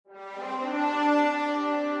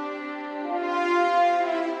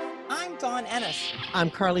Dennis.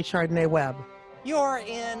 I'm Carly Chardonnay Webb. You're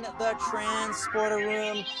in the Transporter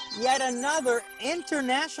Room. Yet another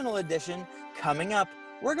international edition coming up.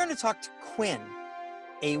 We're going to talk to Quinn,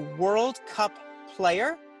 a World Cup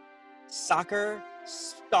player, soccer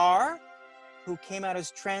star who came out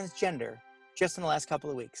as transgender just in the last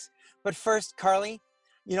couple of weeks. But first, Carly,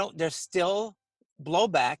 there's still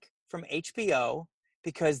blowback from HBO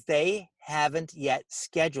because they haven't yet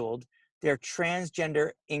scheduled their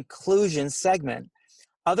transgender inclusion segment.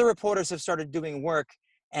 Other reporters have started doing work,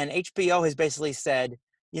 and HBO has basically said,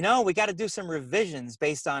 we got to do some revisions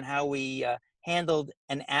based on how we handled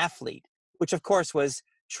an athlete, which of course was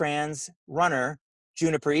trans runner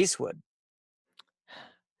Juniper Eastwood.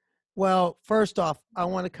 Well, first off, I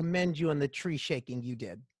want to commend you on the tree shaking you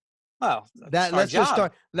did. Well, let's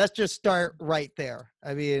just start right there.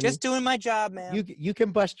 I mean, just doing my job, man. You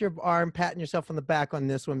can bust your arm, patting yourself on the back on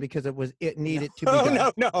this one because it needed to be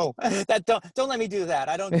done. No. Don't let me do that.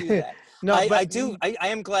 I don't do that. No, I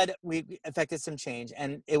am glad we effected some change,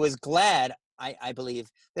 and it was glad I believe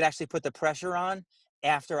that actually put the pressure on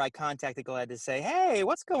after I contacted Glad to say, hey,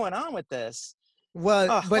 what's going on with this?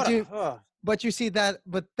 Well, but you see that,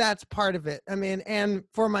 but that's part of it. I mean, and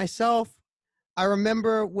for myself, I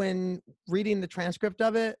remember when reading the transcript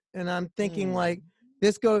of it, and I'm thinking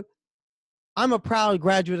I'm a proud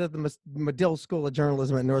graduate of the Medill School of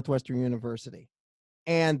Journalism at Northwestern University.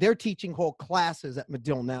 And they're teaching whole classes at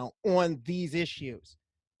Medill now on these issues,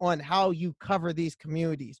 on how you cover these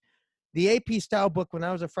communities. The AP style book, when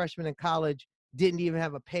I was a freshman in college, didn't even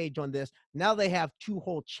have a page on this. Now they have 2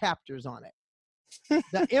 whole chapters on it.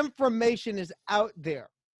 The information is out there.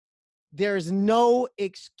 There's no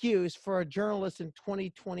excuse for a journalist in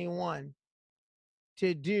 2021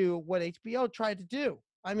 to do what HBO tried to do.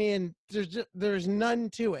 I mean, there's none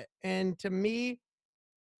to it. And to me,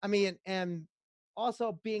 I mean, and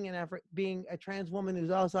also being a trans woman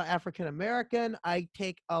who's also African American, I'm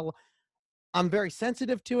very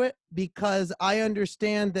sensitive to it because I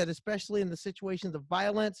understand that, especially in the situations of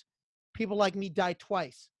violence, people like me die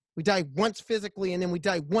twice. We die once physically, and then we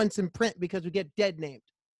die once in print because we get dead named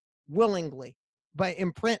willingly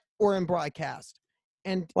in print or in broadcast.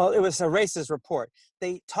 And well, it was a racist report.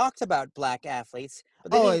 They talked about black athletes,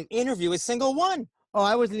 but they didn't interview a single one.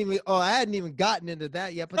 I hadn't even gotten into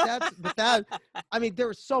that yet, I mean, there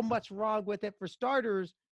was so much wrong with it. For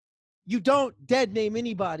starters, you don't dead name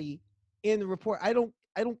anybody in the report. I don't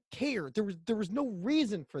care. There was no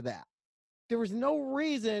reason for that. There's no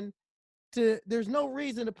reason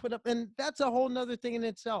to put up, and that's a whole nother thing in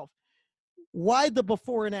itself. Why the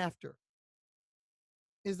before and after?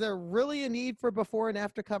 Is there really a need for before and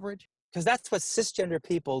after coverage? Because that's what cisgender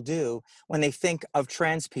people do when they think of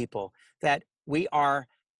trans people, that we are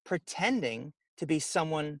pretending to be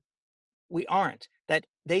someone we aren't, that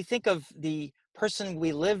they think of the person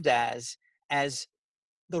we lived as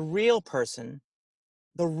the real person,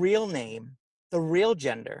 the real name, the real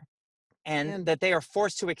gender, and that they are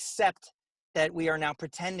forced to accept that we are now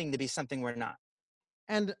pretending to be something we're not.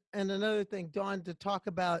 And another thing, Dawn, to talk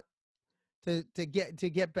about, to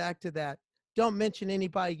get back to that, don't mention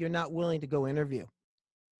anybody you're not willing to go interview.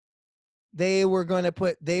 They were going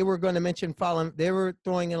to mention Fallon. They were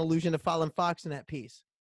throwing an allusion to Fallon Fox in that piece.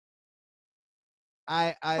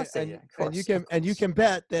 You can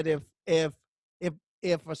bet that if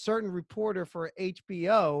a certain reporter for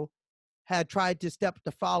HBO had tried to step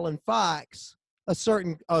to Fallon Fox a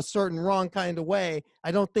certain wrong kind of way,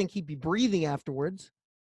 I don't think he'd be breathing afterwards.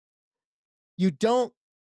 You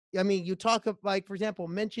talk of, like, for example,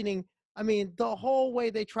 mentioning, the whole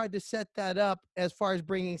way they tried to set that up as far as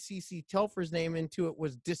bringing CC Telfer's name into it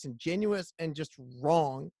was disingenuous and just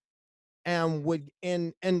wrong, and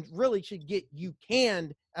really should get you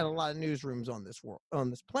canned at a lot of newsrooms on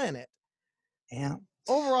this planet. Yeah.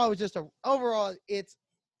 Overall,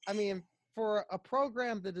 for a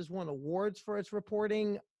program that has won awards for its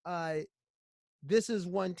reporting, this is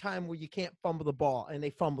one time where you can't fumble the ball, and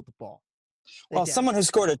they fumbled the ball. Well, someone who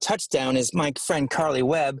scored a touchdown is my friend Carly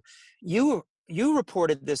Webb. You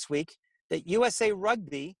reported this week that USA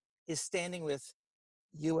Rugby is standing with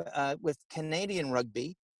Canadian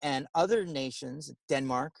Rugby and other nations,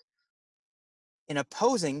 Denmark, in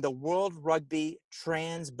opposing the World Rugby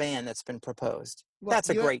trans ban that's been proposed. Well, that's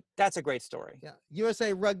a great story. Yeah,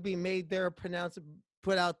 USA Rugby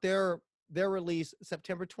put out their release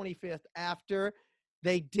September 25th after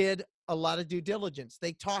they did a lot of due diligence.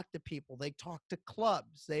 They talked to people, they talked to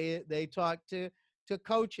clubs, they talked to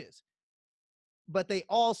coaches, but they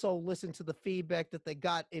also listened to the feedback that they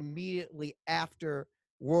got immediately after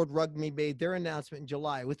World Rugby made their announcement in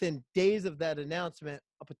July. Within days of that announcement,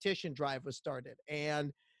 a petition drive was started,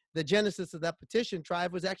 and the genesis of that petition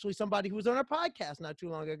tribe was actually somebody who was on our podcast not too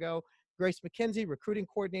long ago, Grace McKenzie, recruiting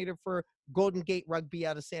coordinator for Golden Gate Rugby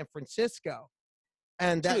out of San Francisco.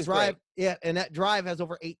 And that drive, and that drive has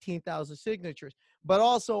over 18,000 signatures. But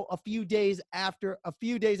also a few days after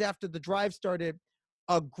the drive started,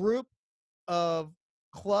 a group of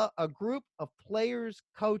players,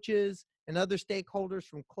 coaches, and other stakeholders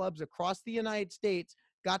from clubs across the United States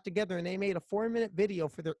got together and they made a 4-minute video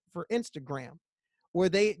for Instagram, where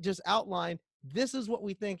they just outlined, this is what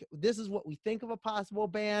we think of a possible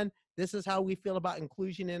ban. This is how we feel about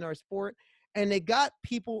inclusion in our sport. And they got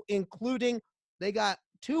people, they got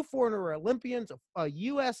 2 former Olympians, a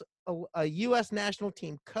U.S. national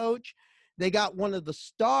team coach. They got one of the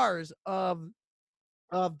stars of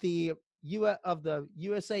the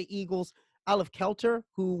USA Eagles, Olive Kelter,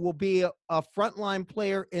 who will be a frontline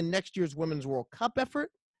player in next year's Women's World Cup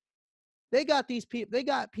effort. They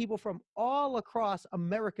got people from all across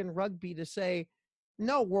American rugby to say,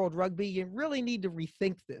 no, World Rugby, you really need to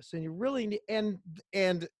rethink this. And you really need,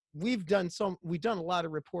 and we've done a lot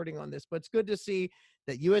of reporting on this, but it's good to see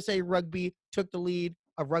that USA Rugby took the lead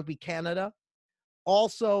of Rugby Canada.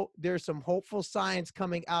 Also, there's some hopeful signs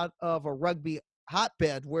coming out of a rugby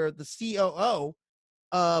hotbed where the COO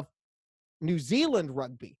of New Zealand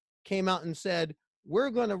Rugby came out and said, we're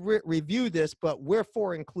going to review this, but we're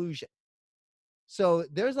for inclusion. So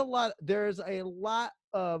there's a lot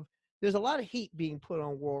of heat being put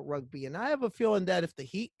on World Rugby. And I have a feeling that if the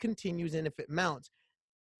heat continues and if it mounts,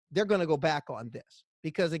 they're going to go back on this.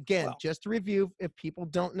 Because again, just to review, if people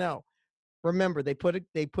don't know, remember they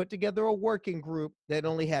put together a working group that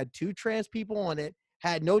only had 2 trans people on it,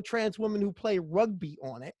 had no trans women who play rugby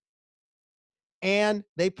on it, and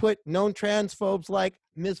they put known transphobes like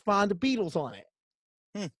Ms. Fonda Beatles on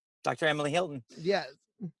it. Dr. Emily Hilton. Yeah.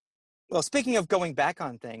 Well, speaking of going back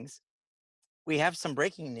on things, we have some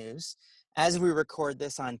breaking news. As we record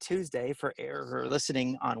this on Tuesday for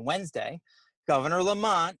listening on Wednesday, Governor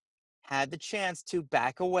Lamont had the chance to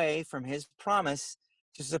back away from his promise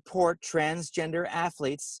to support transgender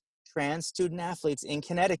athletes, trans student athletes in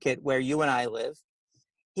Connecticut, where you and I live.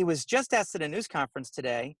 He was just asked at a news conference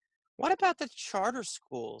today, what about the charter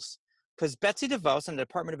schools? Because Betsy DeVos and the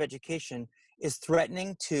Department of Education is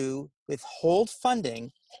threatening to withhold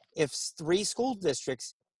funding if 3 school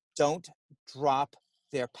districts don't drop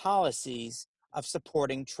their policies of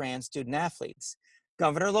supporting trans student athletes.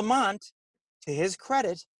 Governor Lamont, to his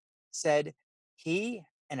credit, said he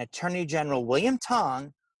and Attorney General William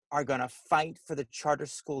Tong are going to fight for the charter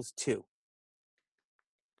schools too.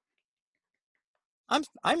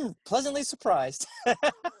 I'm pleasantly surprised.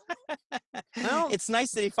 It's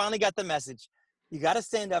nice that he finally got the message. You got to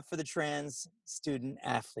stand up for the trans student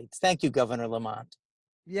athletes. Thank you, Governor Lamont.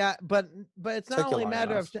 Yeah, but it's not only a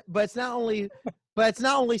matter of, but it's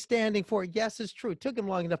not only standing for, yes, it's true. It took him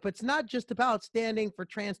long enough, but it's not just about standing for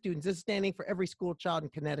trans students. It's standing for every school child in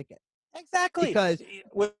Connecticut. Exactly. Because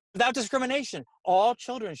without discrimination, all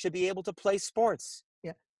children should be able to play sports.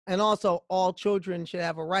 Yeah. And also all children should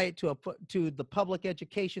have a right to the public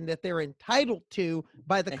education that they're entitled to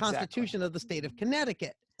by the Constitution of the state of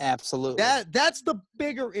Connecticut. Absolutely. That's the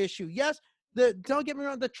bigger issue. Yes, don't get me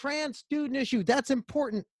wrong, the trans student issue, that's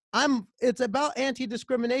important. It's about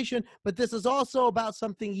anti-discrimination, but this is also about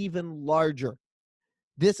something even larger.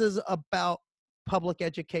 This is about public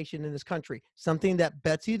education in this country, something that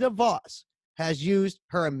Betsy DeVos has used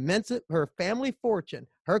her family fortune,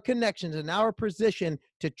 her connections, and our position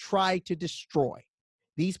to try to destroy.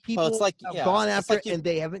 These people have gone after it, and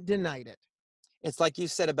they haven't denied it. It's like you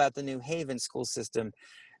said about the New Haven school system.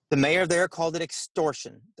 The mayor there called it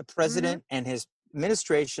extortion. The president and his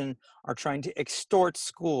administration are trying to extort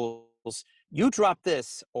schools. You drop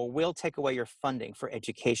this or we'll take away your funding for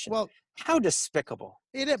education. Well, how despicable.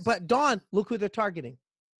 It is, but Dawn, look who they're targeting.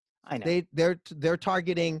 I know. They're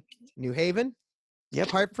targeting New Haven,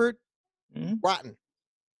 Hartford, Groton.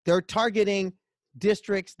 They're targeting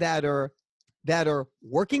districts that are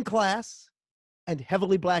working class and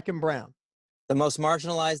heavily black and brown. The most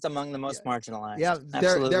marginalized among the most marginalized. Yeah,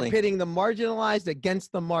 they're pitting the marginalized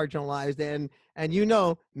against the marginalized, and you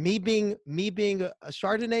know, me being a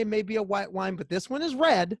Chardonnay may be a white wine, but this one is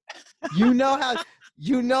red. You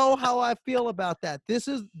know how I feel about that. This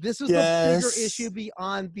is the bigger issue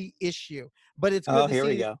beyond the issue. But it's good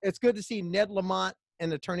it's good to see Ned Lamont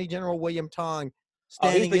and Attorney General William Tong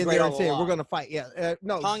standing in there and saying we're going to fight.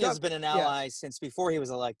 Tong has been an ally since before he was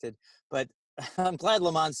elected, but I'm glad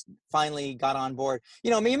Lamont's finally got on board.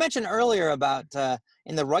 You know, I mean, you mentioned earlier about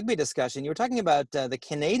in the rugby discussion, you were talking about the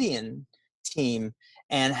Canadian team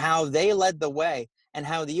and how they led the way. and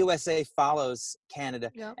how the USA follows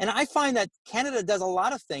Canada. Yeah. And I find that Canada does a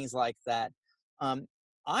lot of things like that. Um,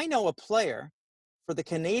 I know a player for the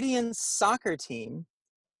Canadian soccer team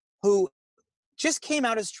who just came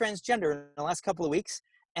out as transgender in the last couple of weeks.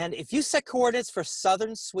 And if you set coordinates for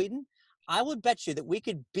southern Sweden, I would bet you that we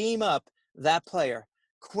could beam up that player.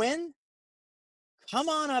 Quinn, come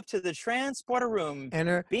on up to the transporter room.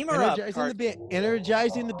 Beam her up.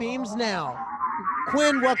 Energizing the beams now.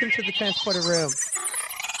 Quinn, welcome to the transporter room.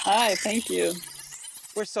 Hi, thank you.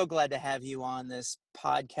 We're so glad to have you on this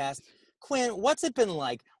podcast. Quinn, what's it been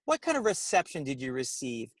like? What kind of reception did you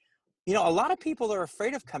receive? You know, a lot of people are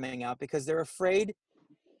afraid of coming out because they're afraid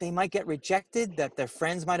they might get rejected, that their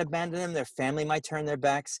friends might abandon them, their family might turn their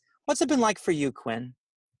backs. What's it been like for you, Quinn?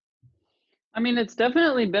 I mean, it's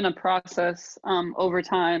definitely been a process over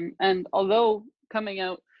time. And although coming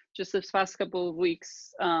out just this past couple of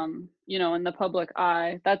weeks, you know, in the public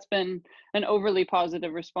eye, that's been an overly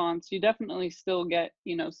positive response. You definitely still get,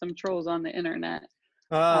 you know, some trolls on the internet.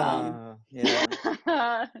 Yeah.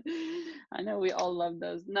 I know we all love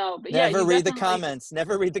those. No, but Never you read the definitely comments.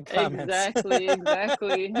 Never read the comments.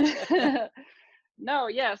 exactly. No,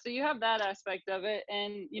 yeah, so you have that aspect of it,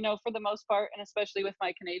 and you know, for the most part, and especially with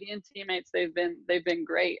my Canadian teammates, they've been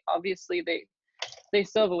great. Obviously, they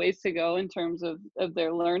still have a ways to go in terms of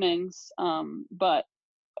their learnings, but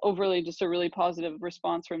overly just a really positive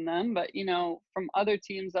response from them. But you know, from other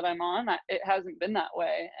teams that I'm on, it hasn't been that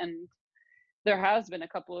way, and there has been a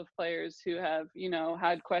couple of players who have, you know,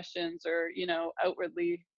 had questions or, you know,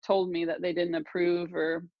 outwardly told me that they didn't approve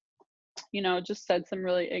or, you know, just said some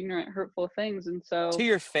really ignorant, hurtful things. And To so,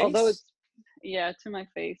 your although face? it's, yeah, to my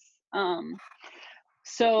face.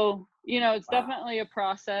 So, you know, it's Wow. definitely a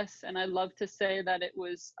process. And I'd love to say that it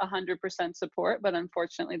was 100% support, but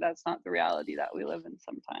unfortunately, that's not the reality that we live in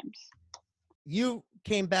sometimes. You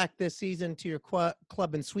came back this season to your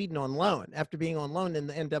club in Sweden on loan after being on loan in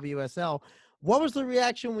the NWSL. What was the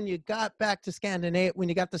reaction when you got back to Scandinavia? When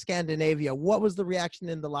you got to Scandinavia, what was the reaction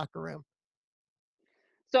in the locker room?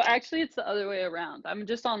 So actually, it's the other way around. I'm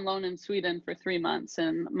just on loan in Sweden for 3 months,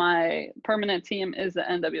 and my permanent team is the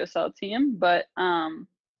NWSL team. But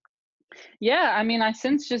yeah, I mean, I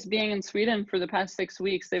since just being in Sweden for the past 6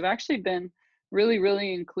 weeks, they've actually been really,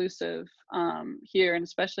 really inclusive here, and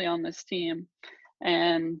especially on this team.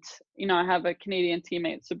 And you know, I have a Canadian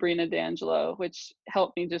teammate, Sabrina D'Angelo, which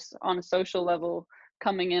helped me just on a social level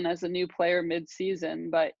coming in as a new player mid-season.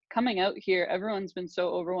 But coming out here, everyone's been so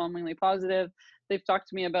overwhelmingly positive. They've talked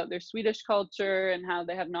to me about their Swedish culture and how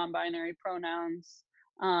they have non-binary pronouns.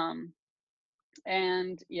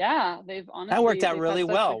 And yeah, That worked out they've had really such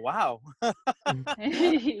a well. Wow.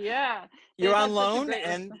 yeah, You're they've on had such a loan, great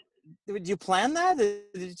and response. did you plan that? Did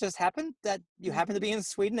it just happen that you happened to be in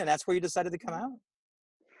Sweden and that's where you decided to come out?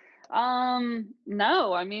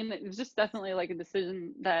 No, I mean, it was just definitely like a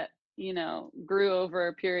decision that, you know, grew over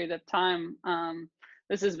a period of time.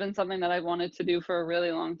 This has been something that I've wanted to do for a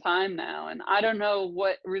really long time now. And I don't know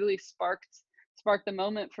what really sparked the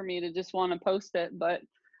moment for me to just want to post it. But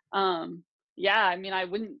yeah, I mean, I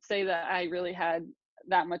wouldn't say that I really had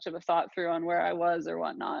that much of a thought through on where I was or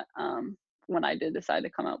whatnot, when I did decide to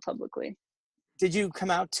come out publicly. Did you come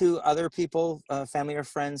out to other people, family or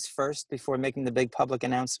friends first before making the big public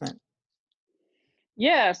announcement?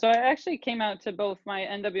 Yeah, so I actually came out to both my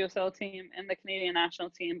NWSL team and the Canadian national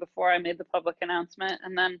team before I made the public announcement.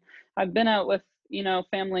 And then I've been out with, you know,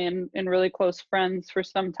 family and really close friends for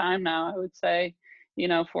some time now. I would say, you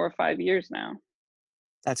know, 4 or 5 years now.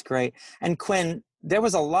 That's great. And Quinn, there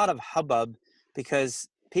was a lot of hubbub because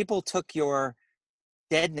people took your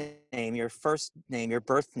dead name, your first name, your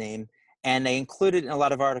birth name, and they included it in a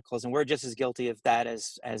lot of articles. And we're just as guilty of that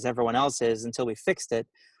as everyone else is until we fixed it.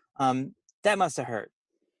 That must have hurt.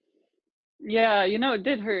 Yeah, you know, it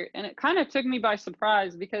did hurt. And it kind of took me by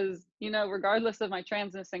surprise because, you know, regardless of my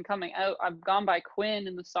transness and coming out, I've gone by Quinn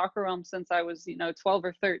in the soccer realm since I was, you know, 12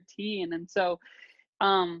 or 13. And so,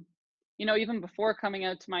 um, you know, even before coming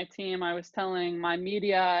out to my team, I was telling my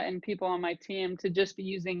media and people on my team to just be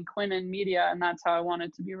using Quinn in media, and that's how I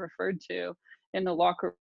wanted to be referred to in the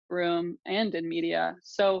locker room and in media.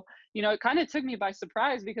 So, you know, it kind of took me by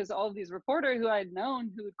surprise because all of these reporters who I'd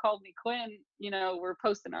known who had called me Quinn, you know, were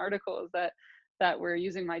posting articles that were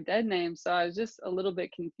using my dead name. So I was just a little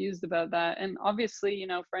bit confused about that. And obviously, you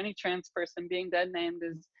know, for any trans person, being dead named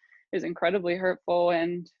is incredibly hurtful.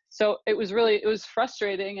 And so it was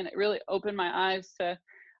frustrating, and it really opened my eyes to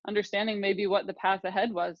understanding maybe what the path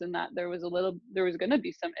ahead was, and that there was going to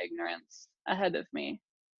be some ignorance ahead of me.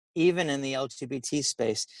 Even in the LGBT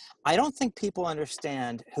space, I don't think people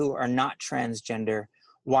understand who are not transgender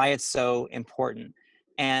why it's so important.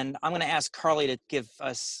 And I'm going to ask Carly to give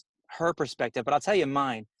us her perspective, but I'll tell you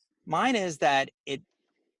mine. Mine is that it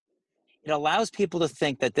allows people to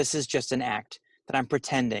think that this is just an act, that I'm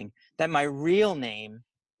pretending, that my real name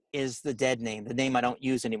is the dead name, the name I don't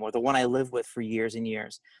use anymore, the one I live with for years and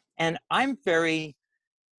years. And I'm very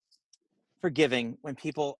forgiving when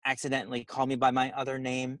people accidentally call me by my other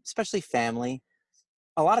name, especially family.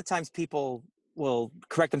 A lot of times people will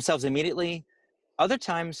correct themselves immediately. Other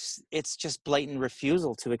times it's just blatant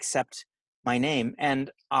refusal to accept my name.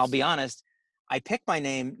 And I'll be honest, I picked my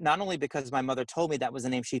name not only because my mother told me that was the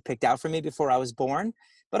name she picked out for me before I was born,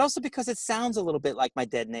 but also because it sounds a little bit like my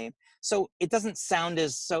dead name. So it doesn't sound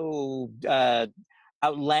as so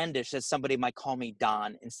outlandish as somebody might call me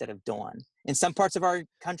Don instead of Dawn. In some parts of our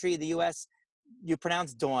country, the US, you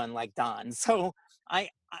pronounce Dawn like Don. So I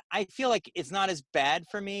I feel like it's not as bad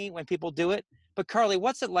for me when people do it. But Carly,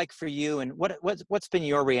 what's it like for you, and what's been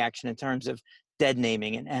your reaction in terms of dead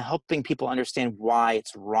naming and helping people understand why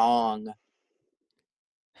it's wrong?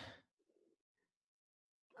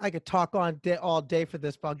 I could talk on all day for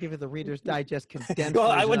this, but I'll give you the Reader's Digest condensed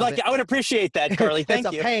Well, version of it. I would appreciate that, Carly. It's Thank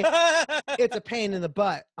a you. pain. It's a pain in the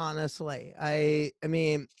butt, honestly. I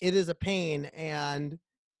mean, it is a pain, and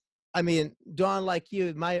I mean, Dawn, like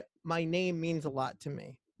you, my name means a lot to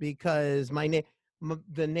me because my name,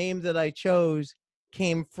 the name that I chose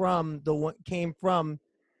came from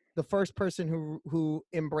the first person who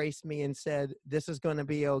embraced me and said, "This is going to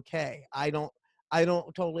be okay." I don't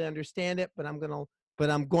totally understand it, but I'm going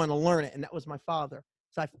to learn it, and that was my father.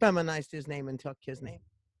 So I feminized his name and took his name,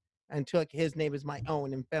 and took his name as my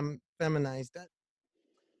own and feminized it.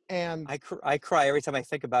 And I cry every time I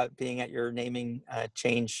think about being at your naming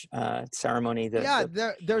change ceremony, yeah,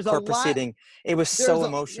 the there's a court lot. proceeding. It was There's so a yeah,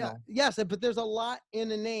 emotional. yes, but there's a lot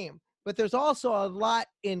in a name, but there's also a lot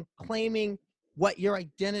in claiming what your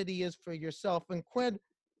identity is for yourself. And Quinn,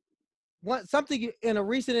 in a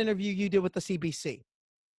recent interview you did with the CBC,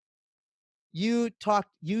 you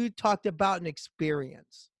talked about an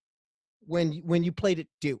experience when you played at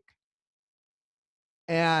Duke,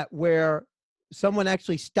 where someone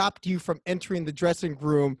actually stopped you from entering the dressing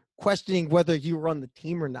room, questioning whether you were on the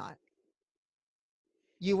team or not.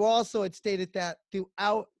 You also had stated that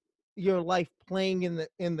throughout your life playing in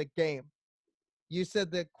the game, you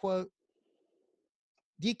said that, quote,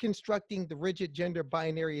 deconstructing the rigid gender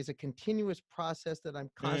binary is a continuous process that I'm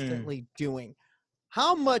Mm. constantly doing.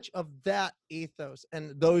 How much of that ethos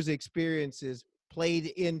and those experiences played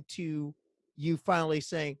into you finally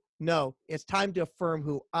saying, no, it's time to affirm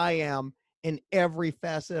who I am in every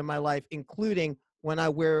facet of my life, including when I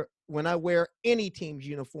wear any team's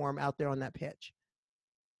uniform out there on that pitch?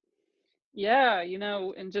 Yeah,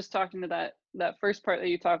 and just talking to that first part that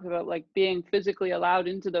you talked about, like being physically allowed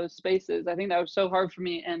into those spaces, I think that was so hard for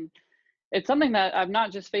me. And it's something that I've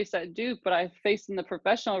not just faced at Duke, but I've faced in the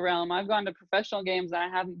professional realm. I've gone to professional games and I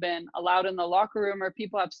haven't been allowed in the locker room, or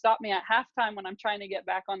people have stopped me at halftime when I'm trying to get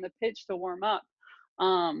back on the pitch to warm up.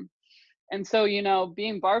 Um, and so,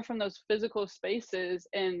 being barred from those physical spaces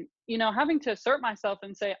and, having to assert myself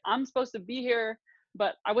and say, I'm supposed to be here,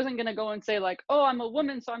 but I wasn't going to go and say, like, oh, I'm a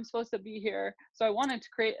woman, so I'm supposed to be here. So I wanted to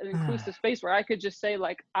create an inclusive space where I could just say,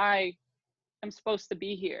 like, I am supposed to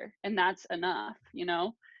be here, and that's enough.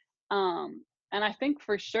 And I think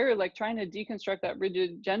for sure, like trying to deconstruct that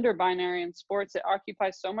rigid gender binary in sports, it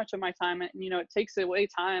occupies so much of my time. And, it takes away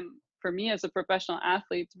time for me as a professional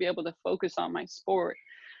athlete to be able to focus on my sport.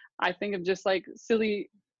 I think of just like silly,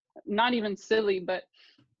 not even silly, but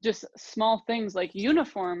just small things like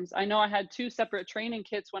uniforms. I know I had two separate training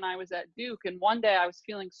kits when I was at Duke, and one day I was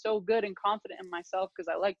feeling so good and confident in myself because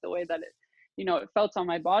I liked the way that it felt on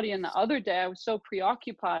my body. And the other day I was so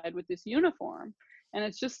preoccupied with this uniform. And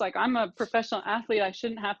it's just like, I'm a professional athlete. I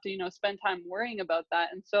shouldn't have to, spend time worrying about that.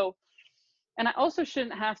 And so, and I also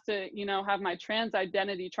shouldn't have to, have my trans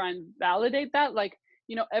identity try and validate that. Like,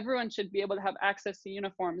 everyone should be able to have access to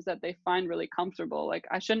uniforms that they find really comfortable. Like,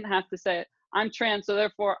 I shouldn't have to say, I'm trans, so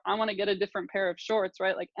therefore I want to get a different pair of shorts,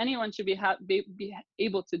 right? Like, anyone should be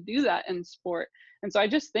able to do that in sport. And so I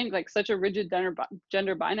just think like such a rigid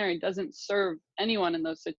gender binary doesn't serve anyone in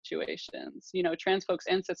those situations, trans folks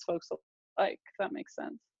and cis folks alike, if that makes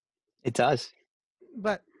sense. It does.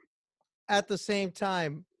 But at the same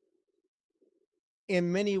time,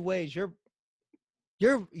 in many ways, you're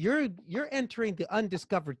entering the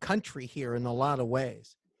undiscovered country here in a lot of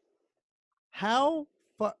ways. How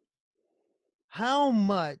far? How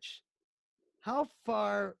much? How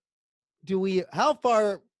far do we?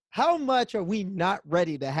 How much are we not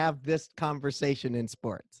ready to have this conversation in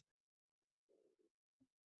sports?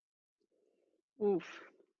 Oof.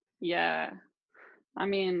 Yeah. I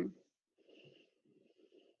mean,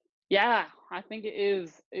 Yeah, I think it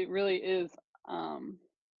is. It really is um,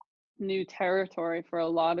 new territory for a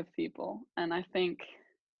lot of people, and I think,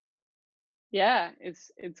 yeah,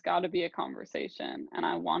 it's got to be a conversation, and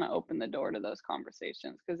I want to open the door to those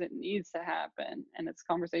conversations because it needs to happen, and it's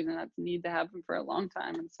conversation that's need to happen for a long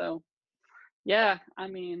time. And so, yeah, I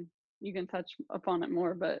mean, you can touch upon it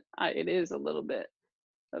more, but it is a little bit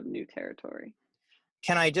of new territory.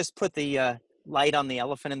 Can I just put the light on the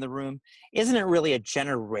elephant in the room? Isn't it really a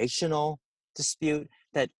generational dispute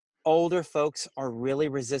that older folks are really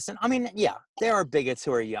resistant? I mean, yeah, there are bigots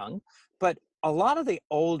who are young, but a lot of the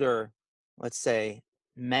older, let's say,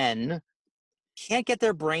 men can't get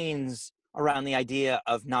their brains around the idea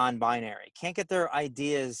of non-binary, can't get their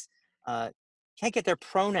ideas, uh, can't get their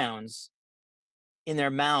pronouns in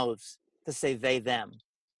their mouths to say they, them.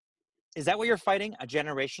 Is that what you're fighting? A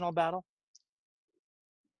generational battle?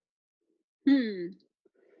 Hmm.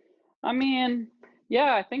 I mean,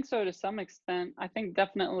 yeah, I think so to some extent. I think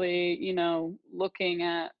definitely, looking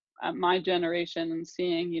at my generation and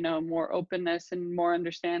seeing, more openness and more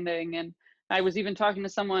understanding. And I was even talking to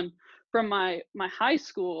someone from my high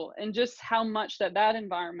school and just how much that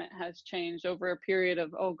environment has changed over a period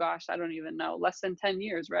of, oh gosh, I don't even know, less than 10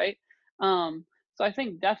 years, right? So I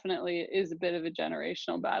think definitely it is a bit of a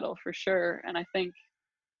generational battle for sure. And I think,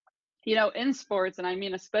 in sports, and I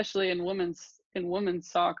mean especially in women's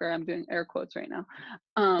soccer, I'm doing air quotes right now.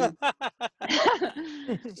 Um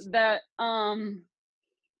that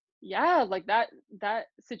yeah, like that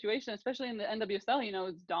situation, especially in the NWSL,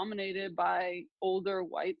 is dominated by older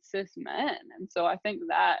white cis men. And so I think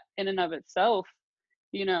that in and of itself,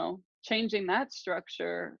 changing that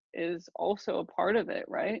structure is also a part of it,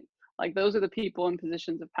 right? Like those are the people in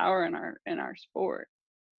positions of power in our sport.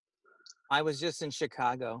 I was just in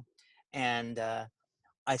Chicago, and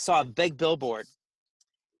I saw a big billboard,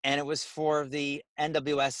 and it was for the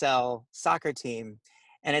NWSL soccer team,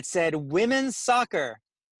 and it said women's soccer,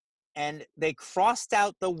 and they crossed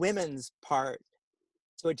out the women's part.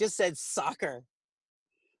 So it just said soccer.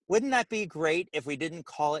 Wouldn't that be great if we didn't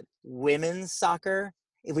call it women's soccer?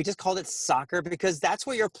 If we just called it soccer, because that's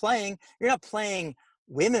what you're playing. You're not playing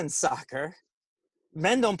women's soccer.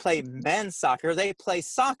 Men don't play men's soccer, they play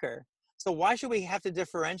soccer. So why should we have to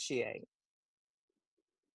differentiate?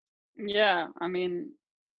 Yeah, I mean,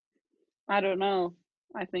 I don't know.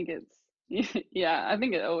 I think it's yeah, I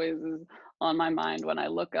think it always is on my mind when I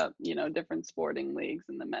look up, different sporting leagues,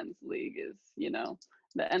 and the men's league is,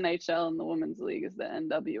 the NHL, and the women's league is the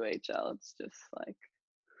NWHL. It's just like,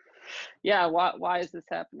 yeah, why is this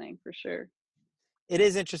happening for sure? It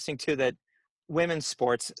is interesting too that women's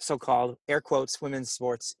sports, so-called air quotes women's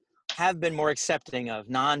sports, have been more accepting of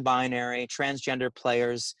non-binary, transgender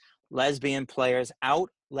players, lesbian players, out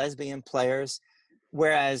lesbian players,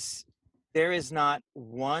 whereas there is not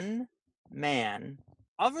one man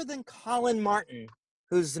other than Colin Martin,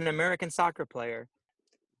 who's an American soccer player.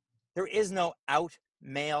 There is no out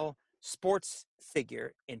male sports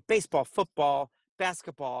figure in baseball, football,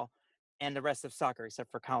 basketball, and the rest of soccer, except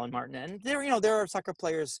for Colin Martin. And there are soccer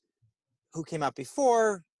players who came out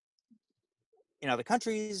before in other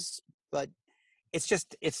countries, but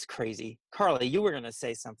it's crazy. Carly, you were gonna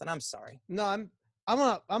say something. I'm sorry. No,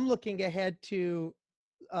 I'm looking ahead to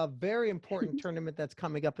a very important tournament that's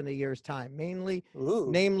coming up in a year's time, Ooh,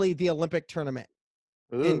 namely the Olympic tournament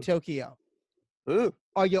in ooh, Tokyo. ooh.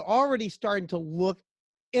 Are you already starting to look,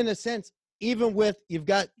 in a sense, even with you've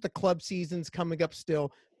got the club seasons coming up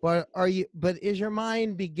still, but is your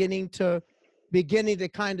mind beginning to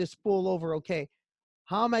kind of spool over, okay,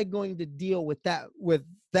 how am I going to deal with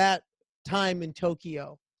that time in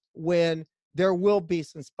Tokyo when there will be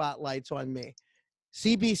some spotlights on me?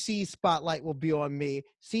 CBC spotlight will be on me.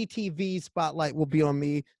 CTV spotlight will be on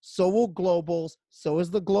me. So will Globals. So is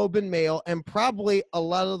the Globe and Mail, and probably a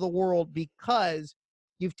lot of the world, because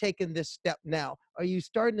you've taken this step now. Are you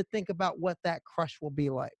starting to think about what that crush will be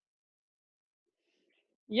like?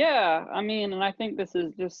 Yeah, I mean, and I think this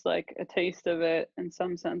is just like a taste of it in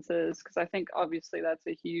some senses, because I think obviously that's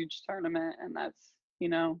a huge tournament, and that's,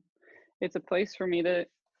 it's a place for me to,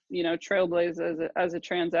 trailblaze as a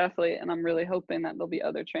trans athlete. And I'm really hoping that there'll be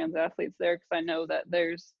other trans athletes there, because I know that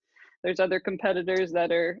there's other competitors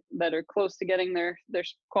that are close to getting their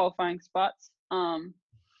qualifying spots.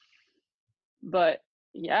 But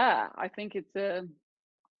yeah, I think it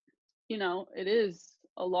is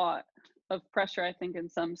a lot of pressure, I think, in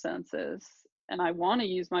some senses. And I want to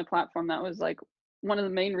use my platform. That was like one of the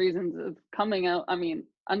main reasons of coming out. I mean,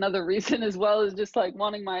 another reason as well is just like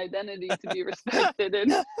wanting my identity to be respected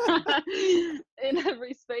in in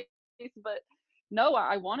every space. But no,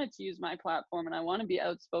 I wanted to use my platform and I want to be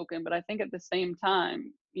outspoken. But I think at the same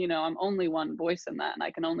time, I'm only one voice in that, and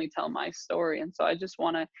I can only tell my story. And so I just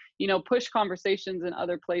want to, push conversations in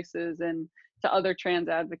other places and to other trans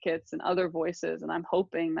advocates and other voices. And I'm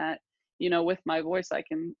hoping that, with my voice, I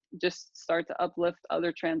can just start to uplift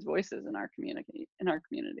other trans voices in our community.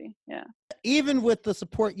 Yeah. Even with the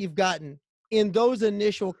support you've gotten in those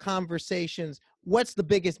initial conversations, what's the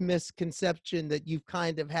biggest misconception that you've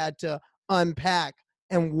kind of had to unpack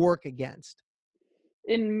and work against?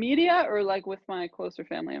 In media, or like with my closer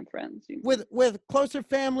family and friends? With closer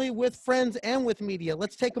family, with friends, and with media.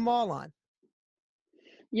 Let's take them all on.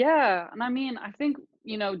 Yeah. And I mean, I think,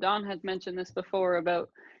 Don had mentioned this before about,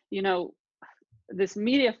 this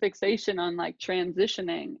media fixation on like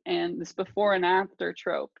transitioning and this before and after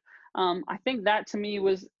trope. I think that to me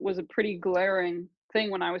was a pretty glaring thing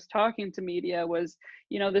when I was talking to media, was,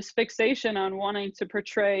 this fixation on wanting to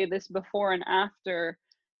portray this before and after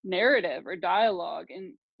narrative or dialogue.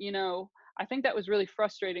 And, I think that was really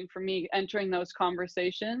frustrating for me entering those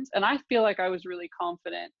conversations. And I feel like I was really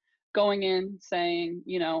confident going in saying,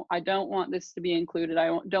 I don't want this to be included.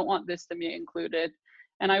 Don't want this to be included.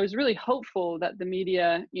 And I was really hopeful that the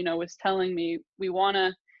media, was telling me, we want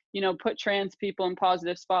to, put trans people in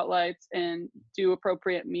positive spotlights and do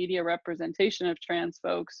appropriate media representation of trans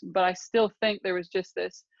folks. But I still think there was just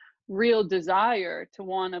this real desire to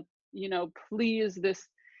want to, please this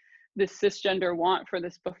cisgender want for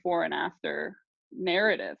this before and after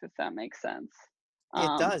narrative, if that makes sense.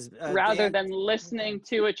 It does. Rather than listening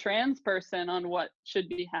to a trans person on what should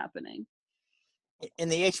be happening. In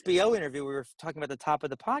the HBO interview we were talking about at the top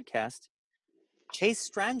of the podcast, Chase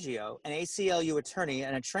Strangio, an ACLU attorney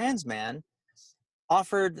and a trans man,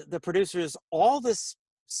 offered the producers all this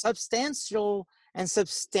substantial and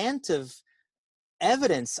substantive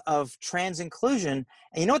evidence of trans inclusion.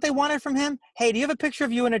 And you know what they wanted from him? Hey, do you have a picture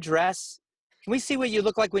of you in a dress? Can we see what you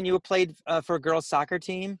look like when you played for a girls' soccer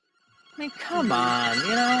team? I mean, come on,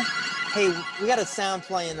 Hey, we got a sound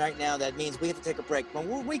playing right now. That means we have to take a break. But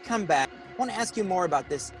when we come back, I want to ask you more about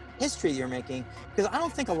this history you're making, because I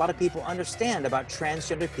don't think a lot of people understand about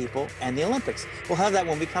transgender people and the Olympics. We'll have that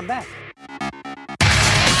when we come back.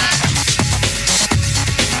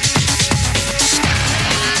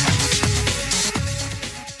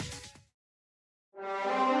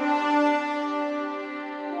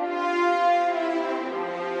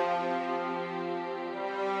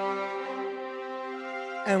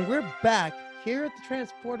 And we're back here at the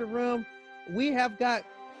Transporter Room. We have got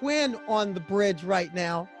Quinn on the bridge right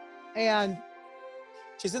now. And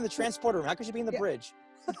she's in the transporter room. How could she be in the bridge?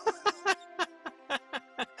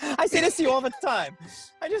 I say this to you all the time.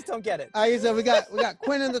 I just don't get it. So we got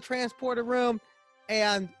Quinn in the transporter room.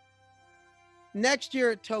 And next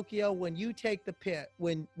year at Tokyo, when you take the pit,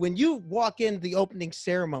 when you walk in the opening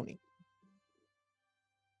ceremony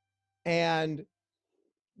and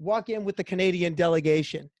walk in with the Canadian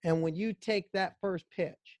delegation, and when you take that first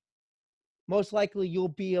pitch, most likely you'll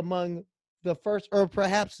be among the first, or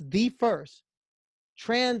perhaps the first,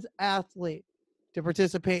 trans athlete to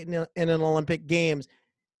participate in an Olympic Games.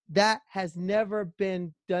 That has never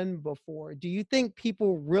been done before. Do you think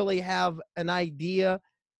people really have an idea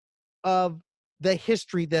of the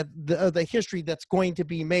history the history that's going to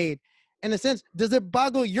be made? In a sense, does it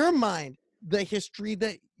boggle your mind, the history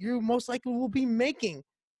that you most likely will be making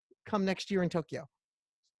come next year in Tokyo?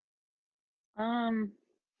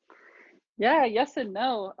 Yeah, yes and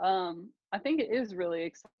no. I think it is really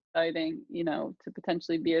exciting, to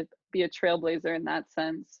potentially be a trailblazer in that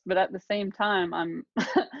sense. But at the same time, I'm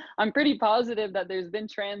I'm pretty positive that there's been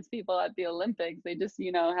trans people at the Olympics. They just,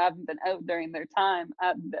 haven't been out during their time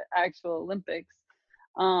at the actual Olympics.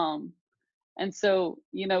 And so,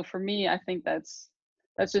 for me, I think that's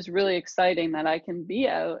just really exciting that I can be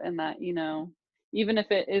out, and that, even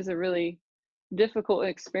if it is a really difficult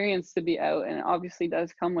experience to be out, and it obviously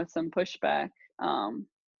does come with some pushback,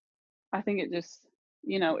 I think it just,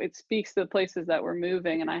 it speaks to the places that we're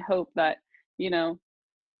moving. And I hope that,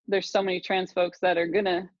 there's so many trans folks that are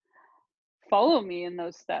gonna follow me in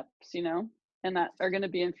those steps, and that are gonna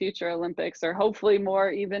be in future Olympics, or hopefully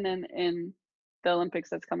more even in the Olympics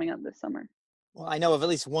that's coming up this summer. Well, I know of at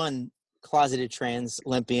least one closeted trans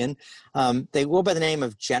Olympian. They go by the name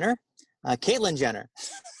of Jenner, Caitlyn Jenner.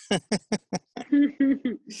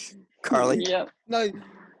 Carly. Yep. No,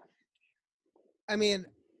 I mean,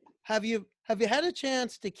 have you had a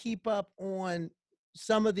chance to keep up on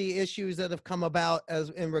some of the issues that have come about as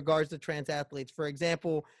in regards to trans athletes? For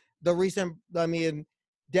example, the recent,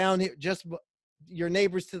 down here, just your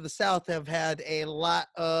neighbors to the south have had a lot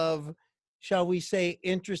of, shall we say,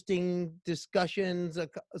 interesting discussions,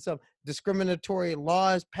 some discriminatory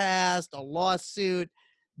laws passed, a lawsuit.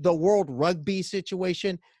 the World Rugby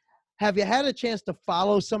situation. Have you had a chance to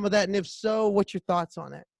follow some of that? And if so, what's your thoughts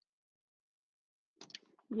on it?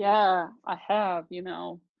 Yeah, I have,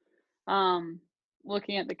 um,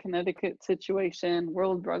 looking at the Connecticut situation,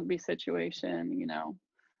 World Rugby situation,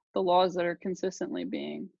 the laws that are consistently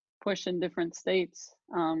being pushed in different states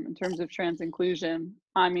in terms of trans inclusion.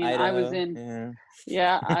 I mean, I was Idaho. in, Yeah.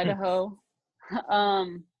 yeah, Idaho.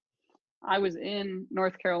 um, I was in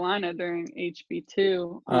North Carolina during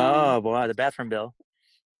HB2. Oh boy, the bathroom bill.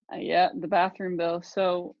 Yeah, the bathroom bill.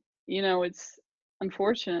 So, it's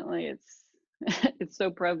unfortunately it's it's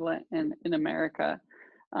so prevalent in America.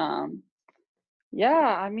 Um,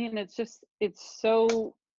 yeah, I mean, it's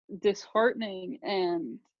so disheartening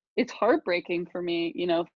and it's heartbreaking for me,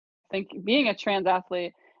 think being a trans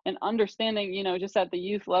athlete and understanding, just at the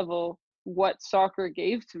youth level what soccer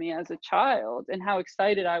gave to me as a child and how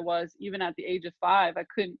excited I was even at the age of 5. I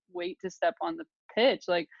couldn't wait to step on the pitch.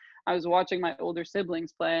 Like I was watching my older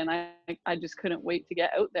siblings play and I just couldn't wait to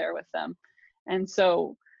get out there with them. And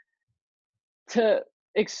so to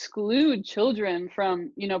exclude children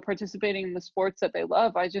from participating in the sports that they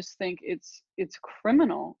love, I just think it's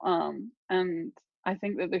criminal. And I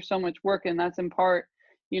think that there's so much work, and that's in part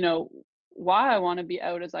you know why I want to be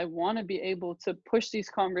out, is I want to be able to push these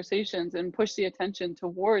conversations and push the attention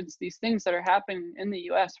towards these things that are happening in the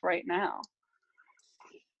US right now.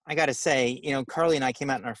 I got to say, Carly and I came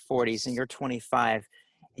out in our 40s, and you're 25,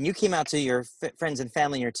 and you came out to your friends and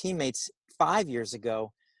family and your teammates 5 years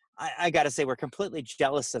ago. I got to say, we're completely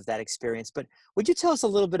jealous of that experience. But would you tell us a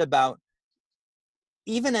little bit about,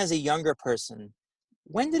 even as a younger person,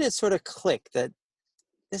 when did it sort of click that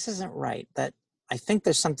this isn't right, that I think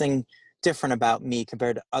there's something different about me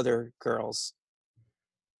compared to other girls?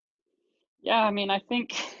 Yeah, I mean, I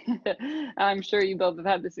think I'm sure you both have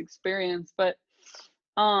had this experience, but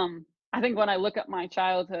I think when I look at my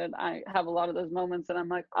childhood, I have a lot of those moments and I'm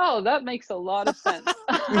like, oh, that makes a lot of sense.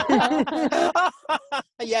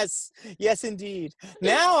 Yes, yes, indeed.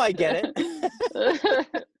 Now I get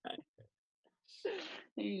it.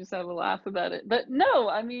 You just have a laugh about it. But no,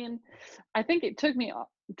 I mean, I think it took me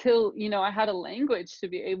till, I had a language to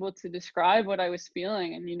be able to describe what I was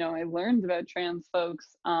feeling. And, I learned about trans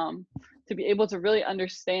folks to be able to really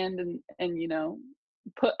understand and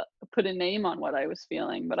put put a name on what I was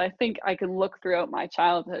feeling. But I think I can look throughout my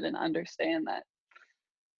childhood and understand that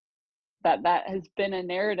has been a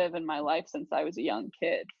narrative in my life since I was a young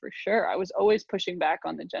kid, for sure. I was always pushing back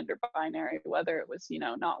on the gender binary, whether it was,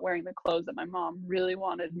 not wearing the clothes that my mom really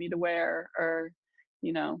wanted me to wear, or,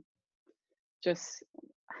 you know, just,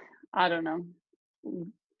 I don't know,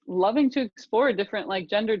 loving to explore different like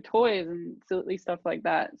gendered toys and silly stuff like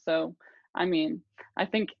that. So, I mean, I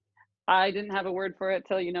think I didn't have a word for it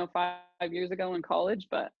till, 5 years ago in college,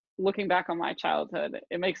 but looking back on my childhood,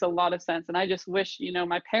 it makes a lot of sense. And I just wish,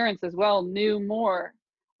 my parents as well knew more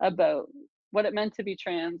about what it meant to be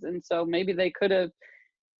trans. And so maybe they could have,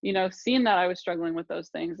 seen that I was struggling with those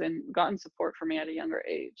things and gotten support for me at a younger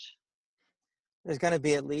age. There's going to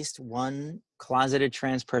be at least one closeted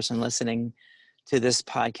trans person listening to this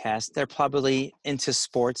podcast. They're probably into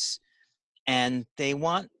sports and they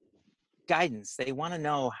want guidance. They want to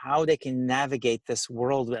know how they can navigate this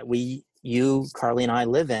world that you, Carly, and I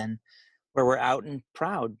live in, where we're out and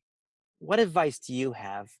proud. What advice do you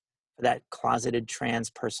have for that closeted trans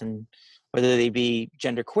person, whether they be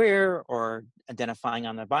genderqueer or identifying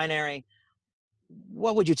on the binary?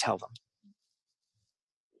 What would you tell them?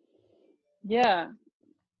 Yeah,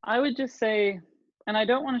 I would just say, and I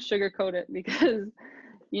don't want to sugarcoat it because,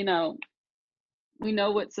 you know, we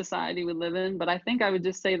know what society we live in, but I think I would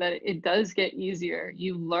just say that it does get easier.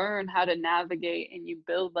 You learn how to navigate and you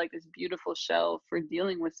build like this beautiful shell for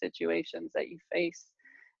dealing with situations that you face.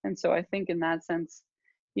 And so I think in that sense,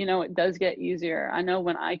 it does get easier. I know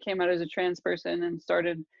when I came out as a trans person and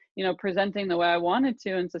started, presenting the way I wanted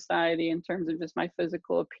to in society in terms of just my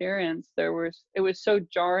physical appearance, it was so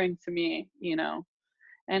jarring to me,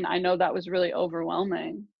 and I know that was really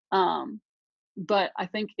overwhelming. But I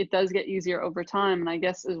think it does get easier over time. And I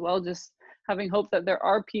guess as well, just having hope that there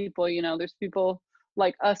are people, there's people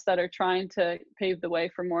like us that are trying to pave the way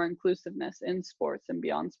for more inclusiveness in sports and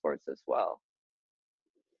beyond sports as well.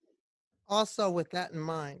 Also, with that in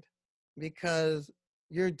mind, because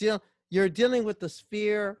you're dealing with the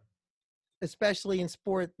sphere, especially in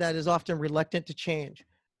sport, that is often reluctant to change.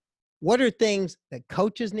 What are things that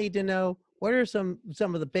coaches need to know? What are some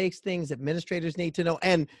of the base things administrators need to know?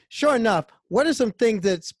 And sure enough, what are some things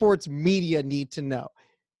that sports media need to know?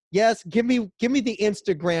 Yes, give me the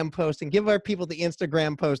Instagram post, and give our people the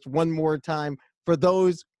Instagram post one more time for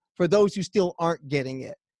those who still aren't getting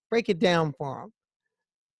it. Break it down for them.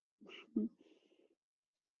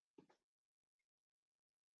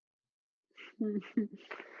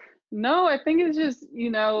 No, I think it's just,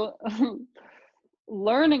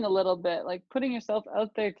 learning a little bit, like putting yourself out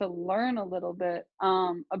there to learn a little bit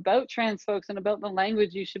about trans folks and about the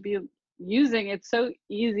language you should be using. It's so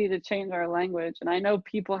easy to change our language. And I know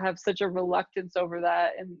people have such a reluctance over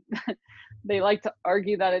that and they like to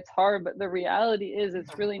argue that it's hard, but the reality is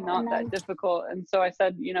it's really not that difficult. And so I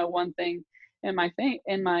said, one thing in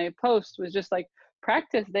my post was just like,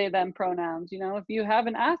 practice they them pronouns. If you have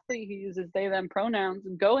an athlete who uses they them pronouns,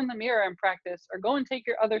 go in the mirror and practice, or go and take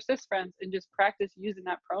your other cis friends and just practice using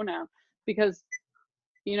that pronoun, because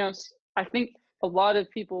I think a lot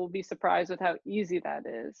of people will be surprised with how easy that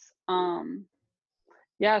is.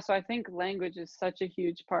 So I think language is such a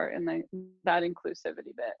huge part in that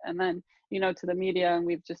inclusivity bit. And then to the media, and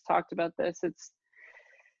we've just talked about this,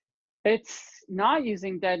 it's not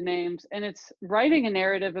using dead names, and it's writing a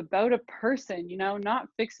narrative about a person, not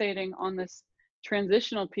fixating on this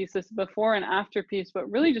transitional piece, this before and after piece, but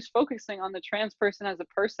really just focusing on the trans person as a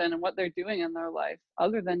person and what they're doing in their life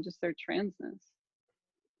other than just their transness.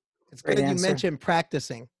 It's good you mentioned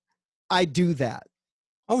practicing. I do that.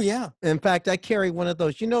 Oh yeah. In fact, I carry one of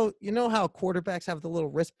those. You know how quarterbacks have the little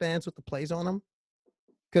wristbands with the plays on them?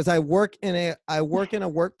 Because I work in a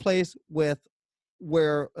workplace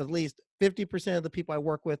where at least 50% of the people I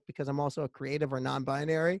work with, because I'm also a creative, are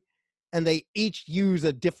non-binary, and they each use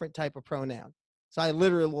a different type of pronoun. So I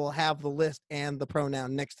literally will have the list and the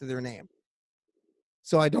pronoun next to their name,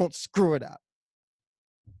 so I don't screw it up.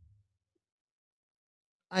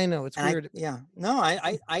 I know it's weird.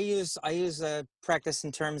 I use practice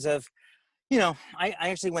in terms of, I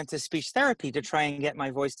actually went to speech therapy to try and get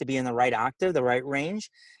my voice to be in the right octave, the right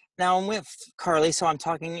range. Now I'm with Carly, so I'm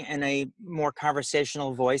talking in a more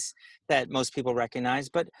conversational voice that most people recognize.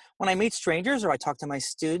 But when I meet strangers or I talk to my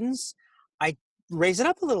students, I raise it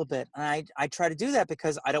up a little bit. And I try to do that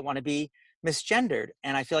because I don't want to be misgendered.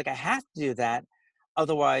 And I feel like I have to do that.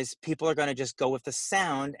 Otherwise, people are going to just go with the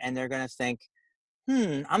sound and they're going to think,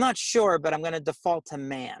 I'm not sure, but I'm going to default to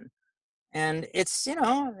man. And it's,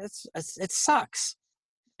 it sucks.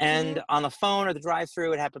 And on the phone or the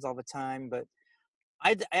drive-through, it happens all the time. But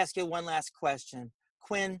I'd ask you one last question.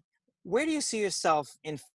 Quinn, where do you see yourself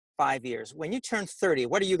in 5 years? When you turn 30,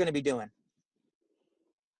 what are you going to be doing?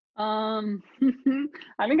 I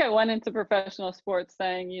think I went into professional sports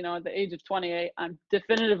saying, at the age of 28, I'm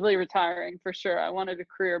definitively retiring for sure. I wanted a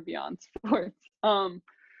career beyond sports.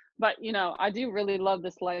 But, I do really love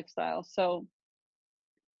this lifestyle. So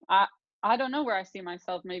I don't know where I see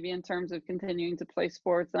myself maybe in terms of continuing to play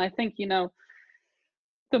sports. And I think,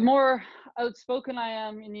 the more outspoken I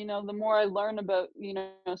am, and the more I learn about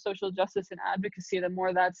social justice and advocacy, the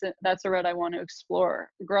more that's a route I want to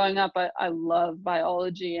explore. Growing up, I love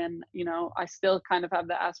biology, and I still kind of have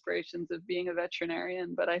the aspirations of being a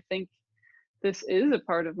veterinarian. But I think this is a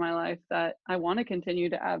part of my life that I want to continue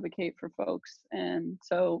to advocate for folks, and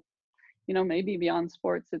so maybe beyond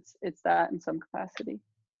sports, it's that in some capacity.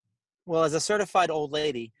 Well, as a certified old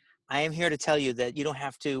lady, I am here to tell you that you don't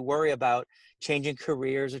have to worry about changing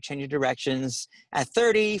careers or changing directions. At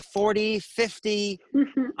 30, 40, 50,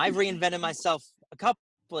 I've reinvented myself a couple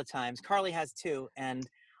of times. Carly has too. And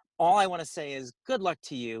all I want to say is good luck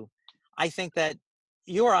to you. I think that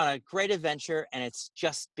you're on a great adventure and it's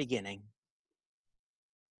just beginning.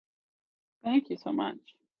 Thank you so much.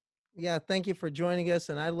 Yeah, thank you for joining us.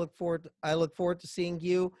 And I look forward to seeing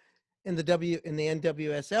you in the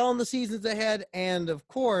NWSL in the seasons ahead, and of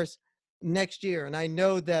course next year. And I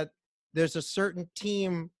know that there's a certain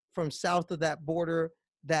team from south of that border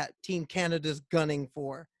that Team Canada's gunning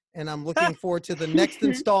for, and I'm looking forward to the next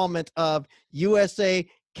installment of USA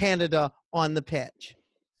Canada on the pitch.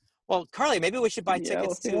 Well, Carly, maybe we should buy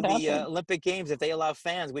tickets to the Olympic Games. If they allow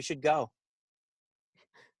fans, we should go.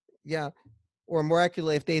 Yeah. Or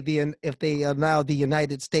miraculously, if they allow the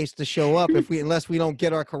United States to show up, unless we don't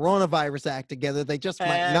get our coronavirus act together, they just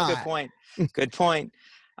might not. Good point. Good point.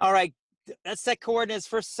 All right, let's set coordinates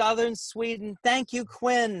for southern Sweden. Thank you,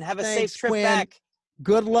 Quinn. Have a safe trip back.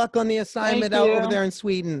 Good luck on the assignment out over there in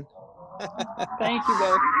Sweden. Thank you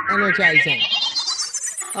both. Energizing.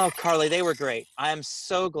 Oh, Carly, they were great. I am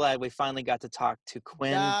so glad we finally got to talk to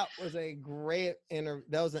Quinn. That was a great interview.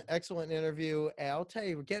 That was an excellent interview. And I'll tell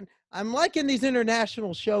you, I'm liking these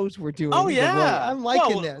international shows we're doing. Oh, yeah. I'm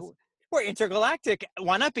liking this. We're intergalactic.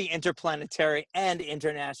 Why not be interplanetary and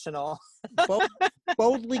international?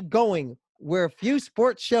 Boldly going where few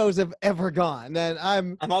sports shows have ever gone. And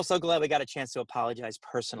I'm also glad we got a chance to apologize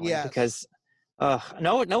personally, because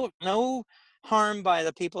no harm by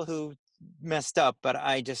the people who messed up, but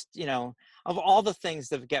I just, of all the things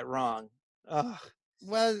that get wrong.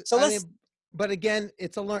 Well, so But again,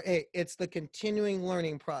 it's it's the continuing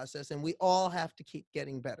learning process, and we all have to keep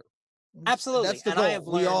getting better. Absolutely. That's the And goal. I have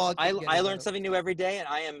We learned, all keep I getting learn better. something new every day, and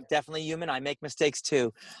I am definitely human. I make mistakes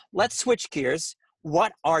too. Let's switch gears.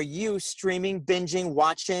 What are you streaming, binging,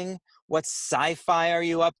 watching? What sci-fi are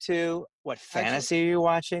you up to? What Actually, fantasy are you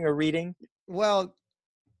watching or reading? well,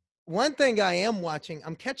 one thing I am watching,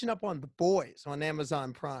 I'm catching up on The Boys on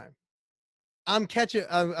Amazon Prime. I'm catching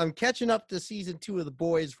up to season 2 of The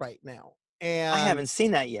Boys right now. I And haven't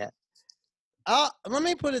seen that yet. let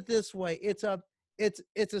me put it this way. It's a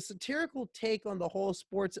satirical take on the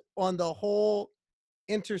whole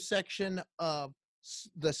intersection of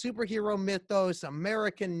the superhero mythos,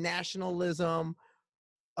 American nationalism,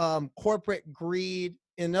 corporate greed.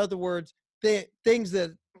 In other words,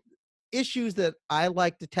 issues that I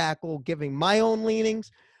like to tackle, giving my own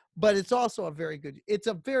leanings. But it's also it's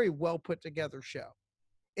a very well put together show.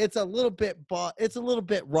 It's a little bit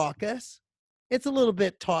raucous, it's a little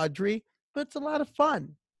bit tawdry, but it's a lot of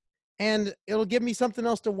fun. And it'll give me something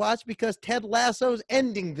else to watch because Ted Lasso's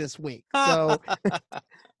ending this week. So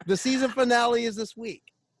the season finale is this week.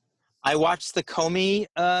 I watched the Comey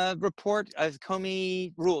report,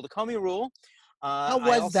 Comey Rule. The Comey Rule. How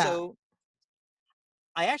was that?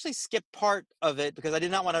 I actually skipped part of it because I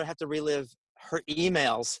did not want to have to relive her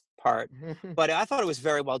emails part. But I thought it was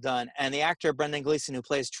very well done. And the actor, Brendan Gleeson, who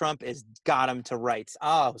plays Trump, got him to rights.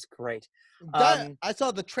 Oh, it was great. I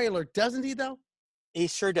saw the trailer. Doesn't he, though? He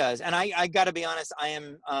sure does. And I got to be honest, I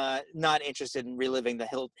am not interested in reliving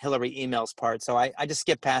the Hillary emails part. So I just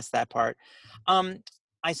skipped past that part.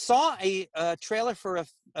 I saw a trailer for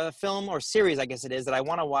a film or series, I guess it is, that I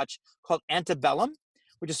want to watch called Antebellum,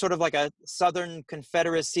 which is sort of like a Southern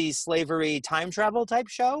Confederacy slavery time travel type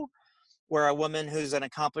show, where a woman who's an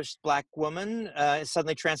accomplished Black woman is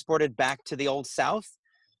suddenly transported back to the Old South,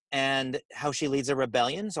 and how she leads a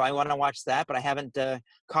rebellion. So I want to watch that, but I haven't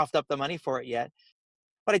coughed up the money for it yet.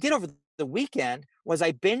 What I did over the weekend was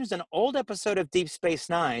I binged an old episode of Deep Space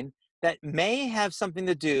Nine that may have something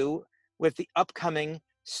to do with the upcoming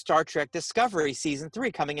Star Trek Discovery Season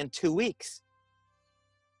 3 coming in 2 weeks.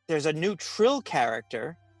 There's a new Trill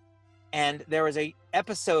character, and there was an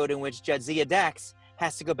episode in which Jadzia Dax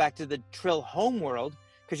has to go back to the Trill homeworld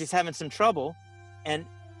because she's having some trouble. And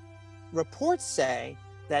reports say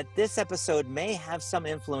that this episode may have some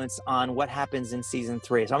influence on what happens in Season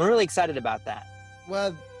 3. So I'm really excited about that.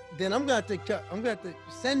 Well, then I'm going to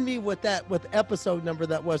send me what episode number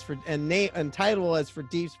that was for and title was for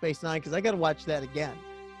Deep Space Nine, because I got to watch that again.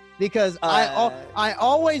 Because I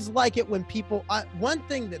always like it when people. One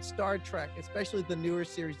thing that Star Trek, especially the newer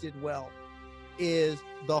series, did well is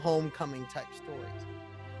the homecoming type stories.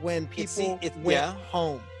 When people went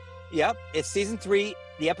home. Yep, it's Season 3.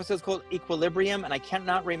 The episode's called Equilibrium, and I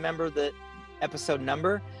cannot remember the episode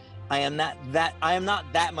number. I am not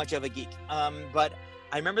that much of a geek. But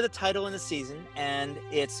I remember the title in the season, and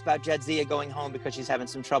it's about Jadzia going home because she's having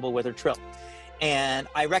some trouble with her Trill. And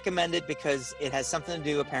I recommend it because it has something to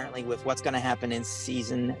do, apparently, with what's going to happen in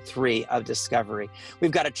Season 3 of Discovery.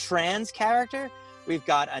 We've got a trans character, we've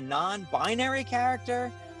got a non-binary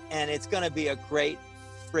character, and it's going to be a great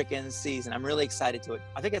freaking season. I'm really excited to it.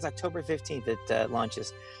 I think it's October 15th it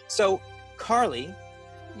launches. So, Carly,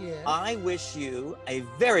 I wish you a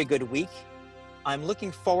very good week. I'm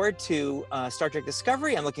looking forward to Star Trek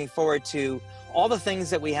Discovery. I'm looking forward to all the things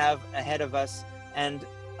that we have ahead of us. And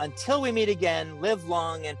until we meet again, live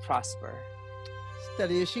long and prosper.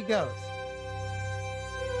 Steady as she goes.